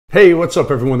Hey, what's up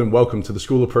everyone, and welcome to the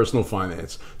School of Personal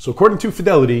Finance. So according to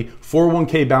Fidelity,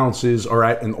 401k balances are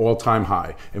at an all-time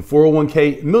high, and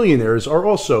 401k millionaires are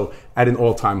also at an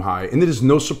all-time high. And it is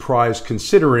no surprise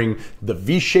considering the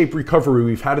V-shaped recovery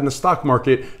we've had in the stock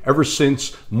market ever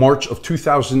since March of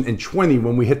 2020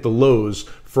 when we hit the lows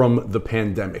from the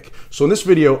pandemic. So in this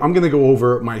video, I'm gonna go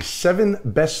over my 7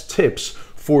 best tips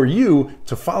for you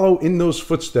to follow in those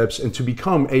footsteps and to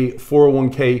become a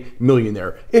 401k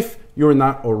millionaire, if you're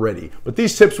not already. But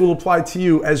these tips will apply to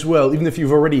you as well, even if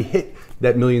you've already hit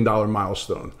that $1 million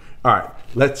milestone. All right,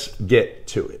 let's get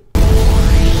to it.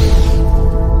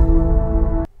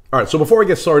 All right, so before I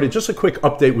get started, just a quick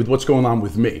update with what's going on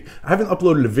with me. I haven't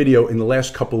uploaded a video in the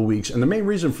last couple of weeks, and the main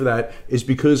reason for that is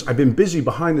because I've been busy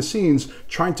behind the scenes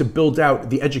trying to build out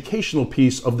the educational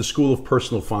piece of the School of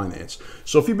Personal Finance.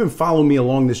 So if you've been following me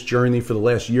along this journey for the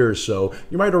last year or so,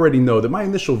 you might already know that my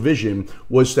initial vision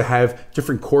was to have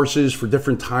different courses for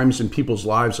different times in people's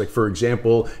lives. Like for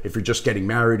example, if you're just getting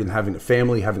married and having a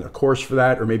family, having a course for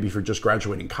that, or maybe if you're just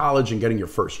graduating college and getting your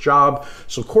first job.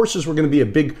 So courses were gonna be a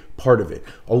big part of it.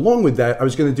 Along with that, I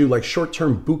was going to do like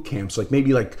short-term boot camps, like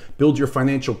maybe like build your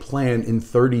financial plan in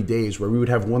 30 days, where we would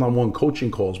have one-on-one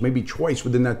coaching calls, maybe twice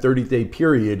within that 30-day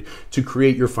period to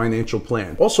create your financial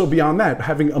plan. Also beyond that,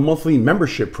 having a monthly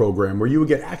membership program where you would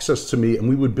get access to me and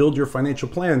we would build your financial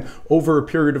plan over a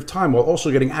period of time while also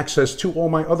getting access to all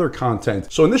my other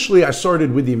content. So initially I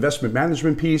started with the investment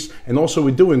management piece and also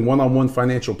with doing one-on-one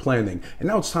financial planning. And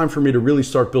now it's time for me to really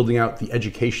start building out the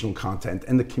educational content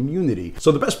and the community.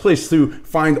 So the best place to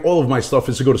find all of my stuff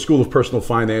is to go to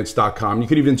schoolofpersonalfinance.com. You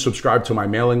could even subscribe to my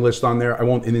mailing list on there. I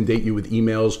won't inundate you with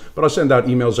emails, but I'll send out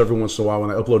emails every once in a while when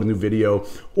I upload a new video,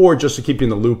 or just to keep you in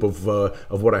the loop of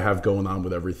what I have going on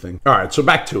with everything. All right, so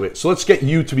back to it. So let's get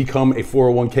you to become a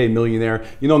 401k millionaire.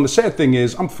 You know, and the sad thing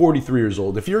is I'm 43 years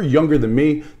old. If you're younger than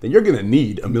me, then you're gonna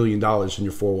need $1 million in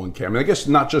your 401k. I mean, I guess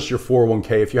not just your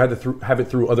 401k. If you had to have it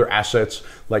through other assets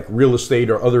like real estate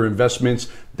or other investments,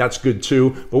 that's good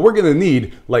too. But we're gonna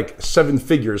need like 7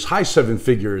 figures, high 7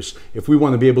 figures, if we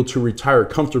want to be able to retire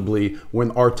comfortably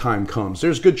when our time comes.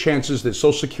 There's good chances that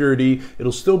Social Security,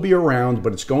 it'll still be around,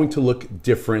 but it's going to look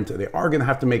different. They are going to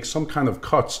have to make some kind of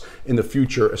cuts in the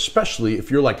future, especially if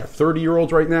you're like a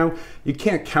 30-year-old right now. You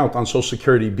can't count on Social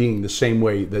Security being the same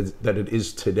way that it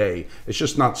is today. It's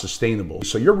just not sustainable.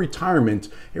 So your retirement,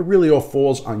 it really all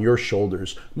falls on your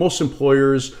shoulders. Most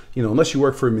employers, you know, unless you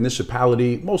work for a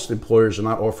municipality, most employers are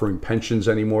not offering pensions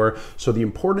anymore. So the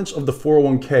importance of the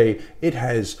 401k, it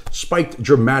has spiked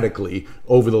dramatically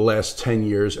over the last 10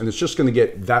 years, and it's just going to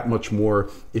get that much more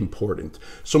important.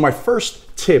 So my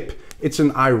first tip, it's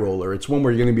an eye roller. It's one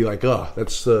where you're going to be like, oh,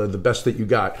 that's the best that you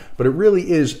got. But it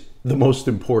really is the most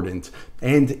important,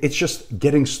 and it's just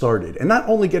getting started. And not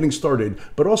only getting started,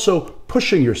 but also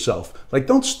pushing yourself. Like,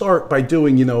 don't start by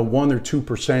doing, you know, 1 or 2% or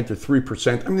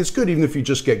 3%. I mean, it's good even if you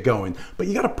just get going, but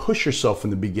you got to push yourself in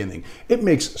the beginning. It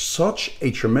makes such a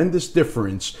tremendous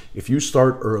difference if you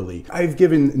start early. I've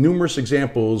given numerous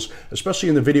examples, especially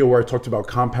in the video where I talked about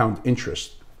compound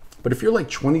interest. But if you're like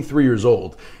 23 years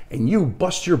old and you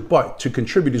bust your butt to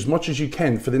contribute as much as you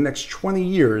can for the next 20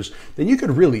 years, then you could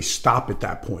really stop at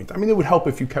that point. I mean, it would help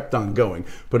if you kept on going.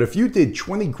 But if you did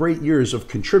 20 great years of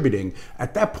contributing,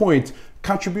 at that point,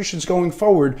 contributions going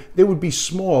forward, they would be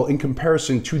small in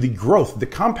comparison to the growth, the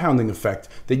compounding effect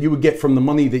that you would get from the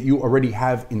money that you already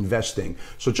have investing.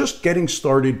 So just getting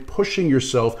started, pushing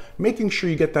yourself, making sure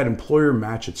you get that employer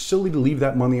match. It's silly to leave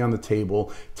that money on the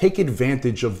table. Take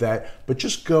advantage of that, but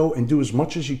just go and do as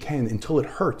much as you can until it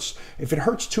hurts. If it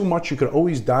hurts too much, you could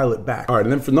always dial it back. All right,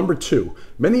 and then for number 2,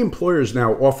 many employers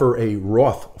now offer a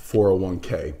Roth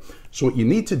 401k. So what you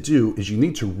need to do is you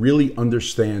need to really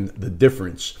understand the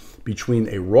difference between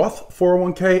a Roth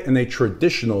 401k and a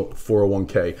traditional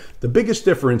 401k. The biggest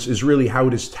difference is really how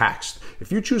it is taxed.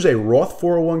 If you choose a Roth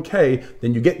 401k,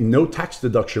 then you get no tax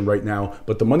deduction right now,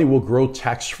 but the money will grow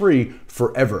tax-free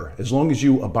forever, as long as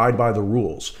you abide by the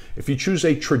rules. If you choose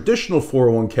a traditional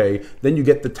 401k, then you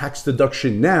get the tax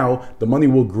deduction now, the money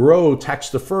will grow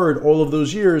tax-deferred all of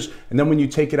those years, and then when you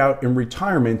take it out in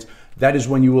retirement, that is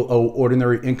when you will owe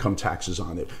ordinary income taxes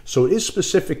on it. So it is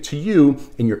specific to you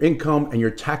and your income and your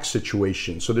tax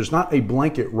situation. So there's not a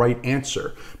blanket right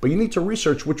answer, but you need to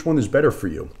research which one is better for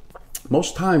you.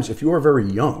 Most times, if you are very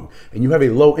young and you have a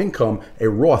low income, a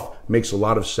Roth makes a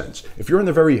lot of sense. If you're in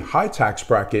the very high tax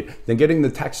bracket, then getting the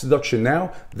tax deduction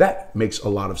now, that makes a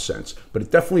lot of sense. But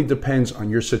it definitely depends on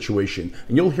your situation.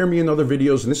 And you'll hear me in other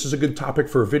videos, and this is a good topic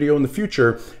for a video in the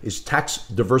future, is tax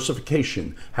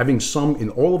diversification. Having some in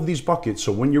all of these buckets,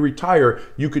 so when you retire,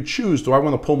 you could choose, do I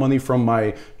want to pull money from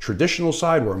my traditional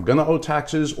side where I'm going to owe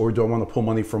taxes, or do I want to pull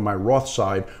money from my Roth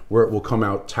side where it will come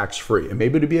out tax-free? And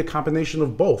maybe to be a combination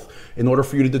of both in order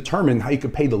for you to determine how you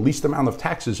could pay the least amount of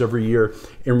taxes every year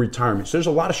in retirement. So there's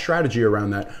a lot of strategy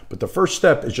around that, but the first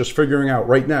step is just figuring out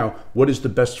right now what is the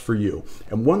best for you.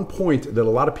 And one point that a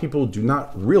lot of people do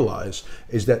not realize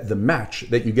is that the match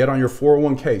that you get on your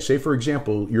 401k, say for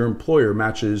example, your employer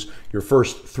matches your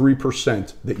first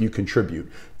 3% that you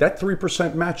contribute. That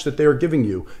 3% match that they are giving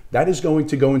you, that is going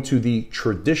to go into the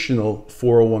traditional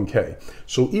 401k.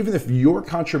 So even if your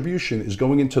contribution is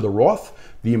going into the Roth,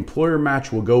 the employer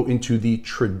match will go into the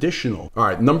traditional. All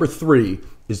right, number 3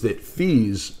 is that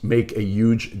fees make a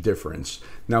huge difference.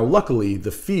 Now, luckily,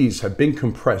 the fees have been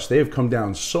compressed. They have come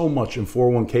down so much in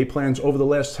 401k plans over the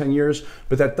last 10 years,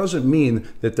 but that doesn't mean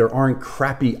that there aren't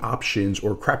crappy options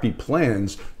or crappy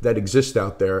plans that exist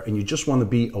out there, and you just want to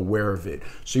be aware of it.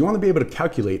 So you want to be able to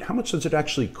calculate how much does it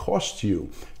actually cost you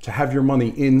to have your money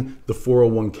in the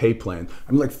 401k plan.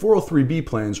 I mean, like 403b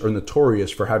plans are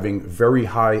notorious for having very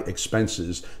high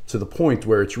expenses to the point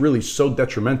where it's really so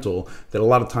detrimental that a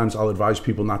lot of times I'll advise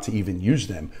people not to even use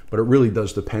them, but it really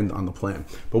does depend on the plan.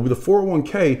 But with the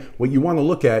 401k, what you want to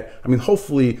look at, I mean,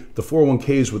 hopefully the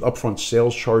 401ks with upfront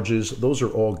sales charges, those are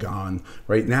all gone.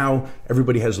 Right now,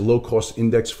 everybody has low-cost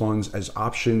index funds as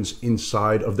options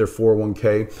inside of their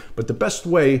 401k. But the best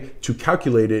way to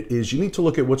calculate it is you need to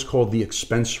look at what's called the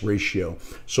expense ratio.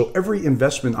 So every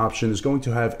investment option is going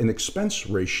to have an expense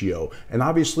ratio, and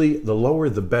obviously the lower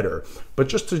the better. But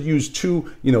just to use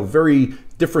two, very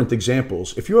different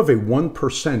examples, if you have a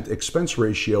 1% expense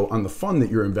ratio on the fund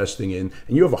that you're investing in,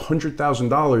 and you have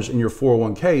 $100,000 in your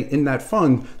 401k in that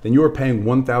fund, then you are paying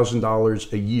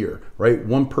 $1,000 a year, right?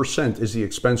 1% is the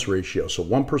expense ratio. So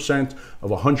 1%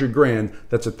 of 100 grand,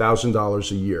 that's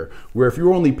 $1,000 a year. Where if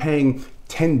you're only paying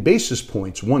 10 basis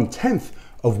points, 1/10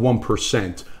 of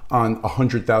 1% on a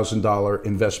 $100,000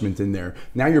 investment in there,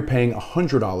 now you're paying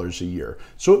 $100 a year.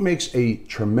 So it makes a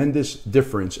tremendous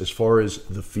difference as far as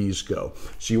the fees go.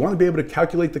 So you want to be able to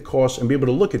calculate the costs and be able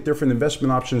to look at different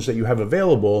investment options that you have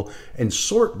available and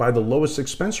sort by the lowest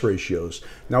expense ratios.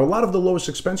 Now, a lot of the lowest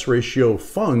expense ratio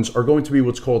funds are going to be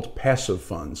what's called passive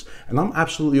funds. And I'm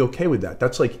absolutely okay with that.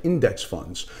 That's like index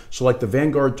funds. So like the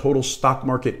Vanguard Total Stock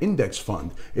Market Index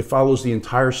Fund, it follows the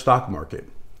entire stock market.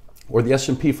 Or the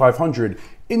S&P 500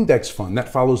 index fund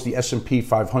that follows the S&P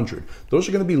 500. Those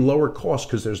are going to be lower cost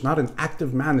because there's not an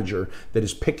active manager that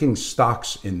is picking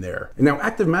stocks in there. And now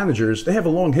active managers, they have a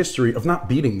long history of not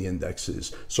beating the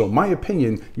indexes. So in my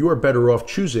opinion, you are better off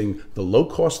choosing the low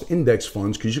cost index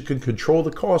funds because you can control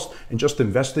the cost and just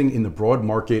investing in the broad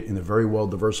market in a very well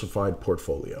diversified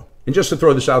portfolio. And just to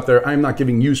throw this out there, I am not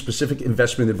giving you specific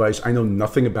investment advice. I know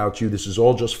nothing about you. This is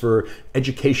all just for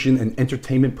education and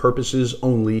entertainment purposes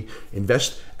only.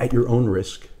 Invest at your own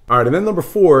risk. All right, and then number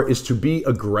 4 is to be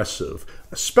aggressive,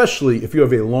 especially if you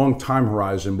have a long time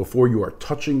horizon before you are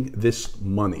touching this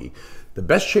money. The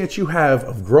best chance you have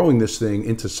of growing this thing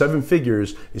into 7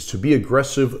 figures is to be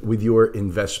aggressive with your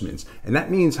investments. And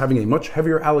that means having a much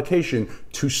heavier allocation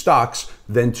to stocks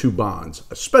than to bonds.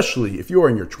 Especially if you are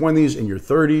in your 20s and your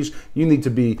 30s, you need to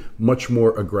be much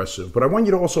more aggressive. But I want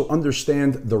you to also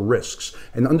understand the risks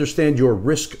and understand your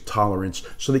risk tolerance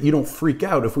so that you don't freak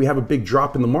out if we have a big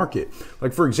drop in the market.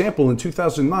 Like for example, in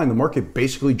 2009, the market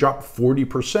basically dropped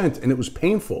 40% and it was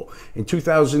painful. In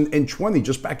 2020,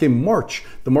 just back in March,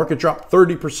 the market dropped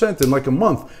 30% in like a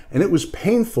month and it was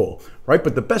painful, right?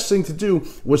 But the best thing to do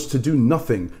was to do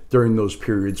nothing during those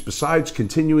periods besides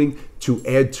continuing to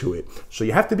add to it. So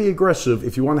you have to be aggressive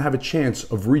if you want to have a chance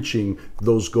of reaching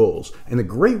those goals. And a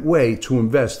great way to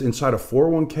invest inside a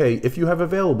 401k, if you have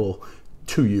available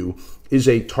to you, is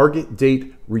a target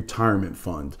date retirement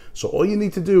fund. So all you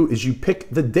need to do is you pick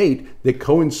the date that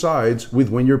coincides with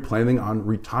when you're planning on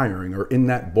retiring or in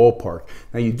that ballpark.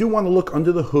 Now you do want to look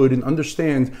under the hood and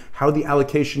understand how the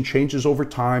allocation changes over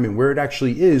time and where it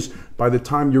actually is by the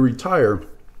time you retire.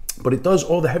 But it does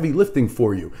all the heavy lifting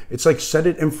for you. It's like set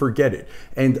it and forget it.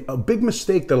 And a big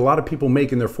mistake that a lot of people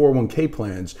make in their 401k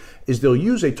plans is they'll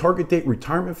use a target date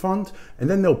retirement fund and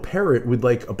then they'll pair it with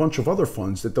like a bunch of other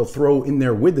funds that they'll throw in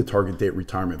there with the target date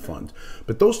retirement fund.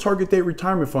 But those target date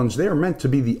retirement funds, they are meant to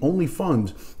be the only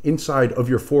fund inside of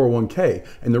your 401k.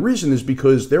 And the reason is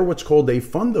because they're what's called a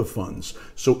fund of funds.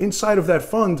 So inside of that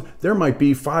fund, there might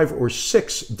be 5 or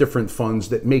 6 different funds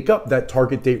that make up that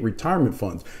target date retirement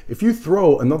fund. If you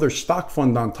throw another stock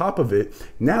fund on top of it,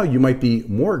 now you might be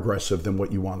more aggressive than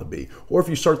what you want to be. Or if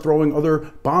you start throwing other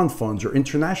bond funds or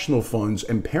international funds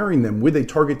and pairing them with a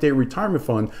target date retirement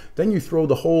fund, then you throw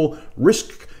the whole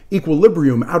risk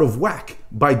equilibrium out of whack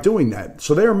by doing that.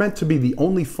 So they are meant to be the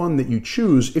only fund that you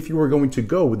choose if you are going to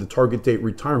go with the target date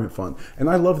retirement fund. And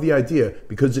I love the idea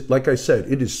because, like I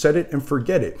said, it is set it and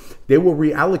forget it. They will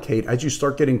reallocate as you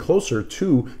start getting closer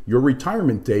to your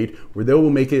retirement date, where they will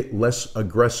make it less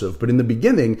aggressive. But in the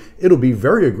beginning, it'll be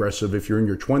very aggressive if you're in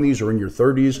your 20s or in your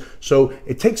 30s. So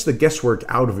it takes the guesswork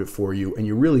out of it for you, and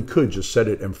you really could just set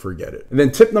it and forget it. And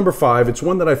then tip number 5, it's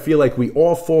one that I feel like we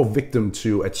all fall victim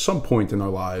to at some point in our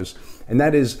lives, and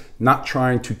that is not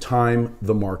trying to time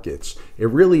the markets. It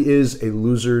really is a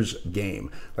loser's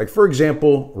game. Like, for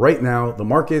example, right now, the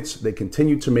markets, they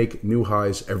continue to make new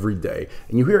highs every day.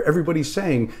 And you hear everybody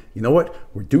saying, you know what,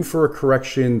 we're due for a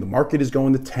correction. The market is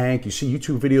going to tank. You see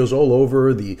YouTube videos all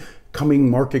over the coming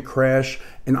market crash.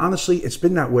 And honestly, it's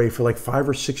been that way for like 5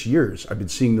 or 6 years. I've been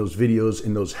seeing those videos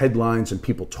in those headlines and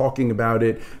people talking about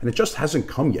it, and it just hasn't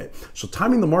come yet. So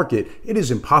timing the market, it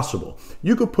is impossible.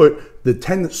 You could put the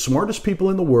 10 smartest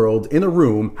people in the world in a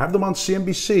room, have them on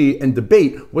CNBC and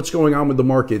debate what's going on with the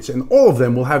markets, and all of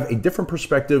them will have a different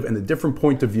perspective and a different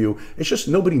point of view. It's just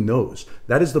nobody knows.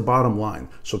 That is the bottom line.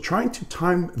 So trying to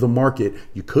time the market,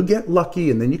 you could get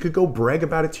lucky and then you could go brag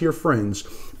about it to your friends,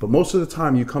 but most of the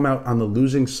time you come out on the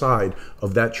losing side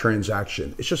of that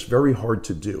transaction. It's just very hard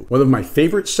to do. One of my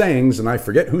favorite sayings, and I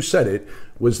forget who said it,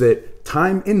 was that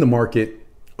time in the market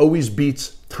always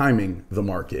beats timing the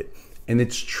market. And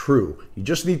it's true. You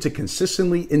just need to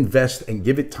consistently invest and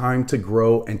give it time to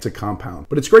grow and to compound.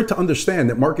 But it's great to understand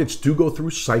that markets do go through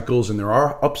cycles and there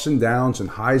are ups and downs and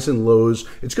highs and lows.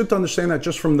 It's good to understand that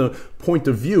just from the point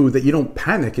of view that you don't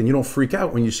panic and you don't freak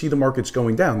out when you see the markets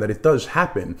going down, that it does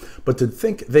happen. But to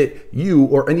think that you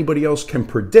or anybody else can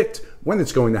predict when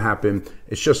it's going to happen,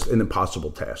 it's just an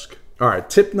impossible task. All right,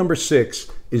 tip number 6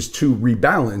 is to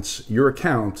rebalance your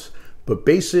account, but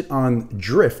base it on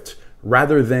drift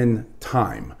rather than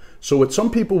time. So what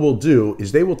some people will do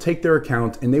is they will take their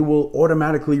account and they will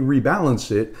automatically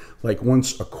rebalance it like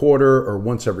once a quarter or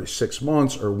once every 6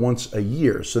 months or once a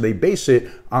year. So they base it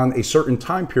on a certain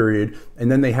time period,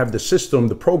 and then they have the system,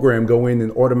 the program, go in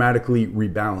and automatically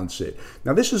rebalance it.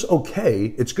 Now this is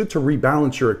okay. It's good to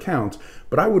rebalance your account,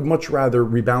 but I would much rather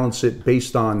rebalance it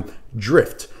based on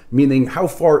drift. Meaning, how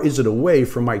far is it away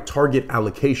from my target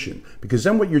allocation? Because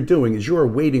then what you're doing is you are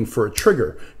waiting for a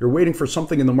trigger. You're waiting for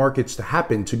something in the markets to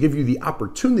happen to give you the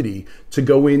opportunity to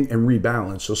go in and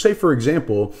rebalance. So say, for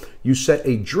example, you set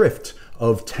a drift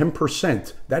of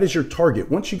 10%. That is your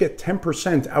target. Once you get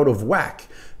 10% out of whack,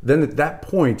 then at that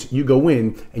point you go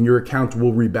in and your account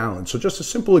will rebalance. So just a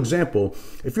simple example,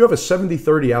 if you have a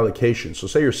 70-30 allocation, so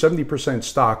say you're 70%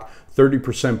 stock,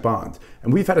 30% bond,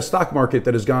 and we've had a stock market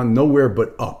that has gone nowhere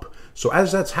but up. So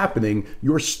as that's happening,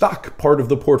 your stock part of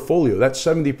the portfolio, that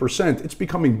 70%, it's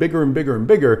becoming bigger and bigger and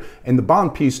bigger, and the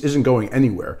bond piece isn't going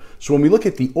anywhere. So when we look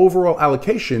at the overall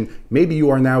allocation, maybe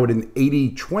you are now at an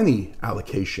 80-20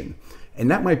 allocation. And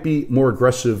that might be more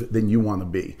aggressive than you want to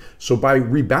be. So by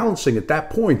rebalancing at that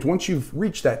point, once you've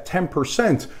reached that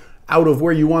 10% out of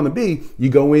where you want to be, you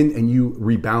go in and you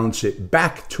rebalance it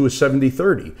back to a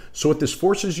 70-30. So what this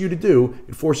forces you to do,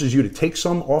 it forces you to take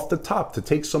some off the top, to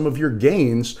take some of your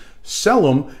gains, sell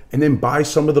them, and then buy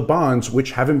some of the bonds,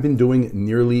 which haven't been doing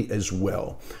nearly as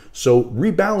well. So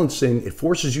rebalancing, it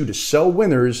forces you to sell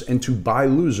winners and to buy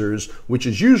losers, which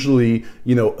is usually,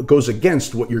 goes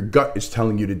against what your gut is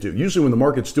telling you to do. Usually when the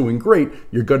market's doing great,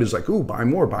 your gut is like, ooh, buy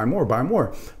more, buy more, buy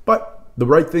more. But the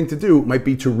right thing to do might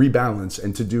be to rebalance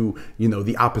and to do,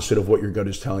 the opposite of what your gut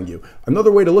is telling you.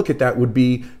 Another way to look at that would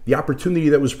be the opportunity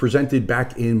that was presented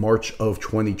back in March of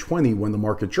 2020 when the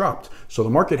market dropped. So the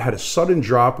market had a sudden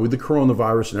drop with the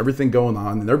coronavirus and everything going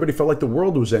on, and everybody felt like the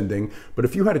world was ending. But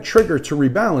if you had a trigger to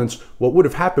rebalance, what would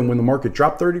have happened when the market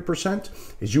dropped 30%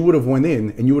 is you would have went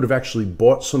in and you would have actually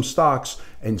bought some stocks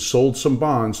and sold some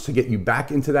bonds to get you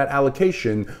back into that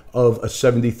allocation of a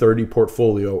 70-30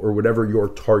 portfolio or whatever your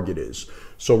target is.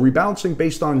 So rebalancing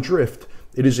based on drift,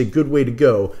 it is a good way to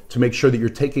go to make sure that you're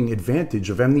taking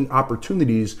advantage of any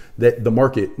opportunities that the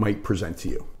market might present to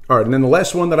you. All right, and then the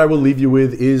last one that I will leave you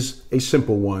with is a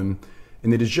simple one,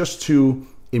 and it is just to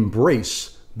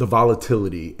embrace the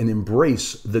volatility and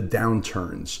embrace the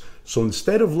downturns. So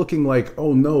instead of looking like,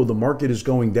 oh no, the market is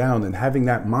going down, and having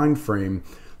that mind frame,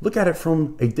 look at it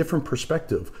from a different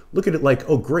perspective. Look at it like,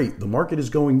 oh great, the market is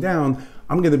going down.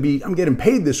 I'm getting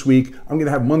paid this week. I'm going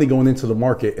to have money going into the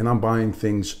market and I'm buying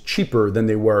things cheaper than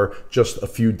they were just a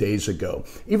few days ago.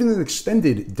 Even in an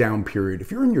extended down period, if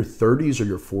you're in your 30s or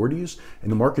your 40s and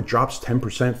the market drops 10%,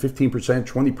 15%,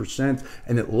 20%,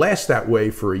 and it lasts that way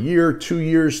for a year, 2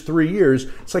 years, 3 years,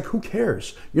 it's like, who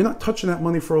cares? You're not touching that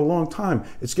money for a long time.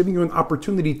 It's giving you an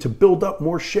opportunity to build up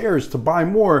more shares, to buy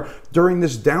more during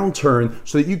this downturn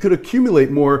so that you could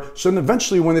accumulate more. So then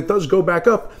eventually when it does go back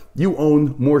up, you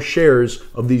own more shares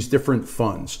of these different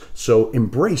funds. So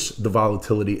embrace the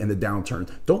volatility and the downturn.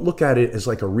 Don't look at it as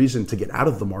like a reason to get out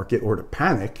of the market or to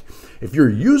panic. If you're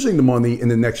using the money in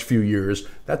the next few years,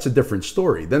 that's a different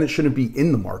story. Then it shouldn't be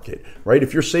in the market, right?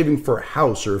 If you're saving for a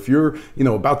house or if you're,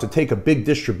 about to take a big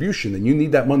distribution and you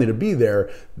need that money to be there,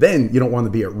 then you don't want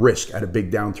to be at risk at a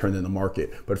big downturn in the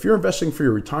market. But if you're investing for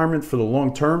your retirement for the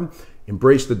long term,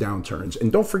 embrace the downturns.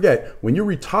 And don't forget, when you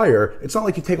retire, it's not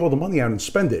like you take all the money out and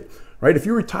spend it, right? If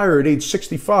you retire at age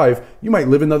 65, you might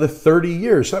live another 30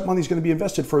 years. So that money's going to be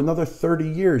invested for another 30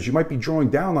 years. You might be drawing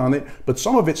down on it, but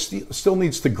some of it still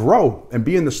needs to grow and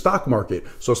be in the stock market.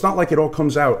 So it's not like it all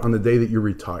comes out on the day that you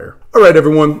retire. All right,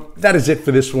 everyone, that is it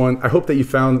for this one. I hope that you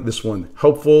found this one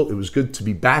helpful. It was good to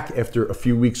be back after a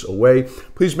few weeks away.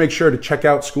 Please make sure to check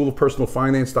out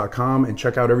schoolofpersonalfinance.com and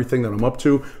check out everything that I'm up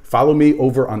to. Follow me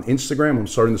over on Instagram. I'm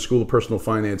starting the School of Personal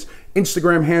Finance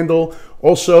Instagram handle.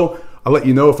 Also, I'll let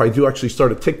you know if I do actually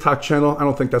start a TikTok channel. I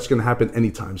don't think that's going to happen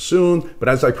anytime soon, but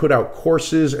as I put out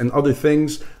courses and other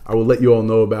things, I will let you all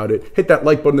know about it. Hit that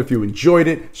like button if you enjoyed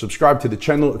it. Subscribe to the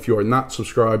channel if you are not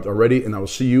subscribed already, and I will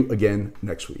see you again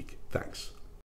next week. Thanks.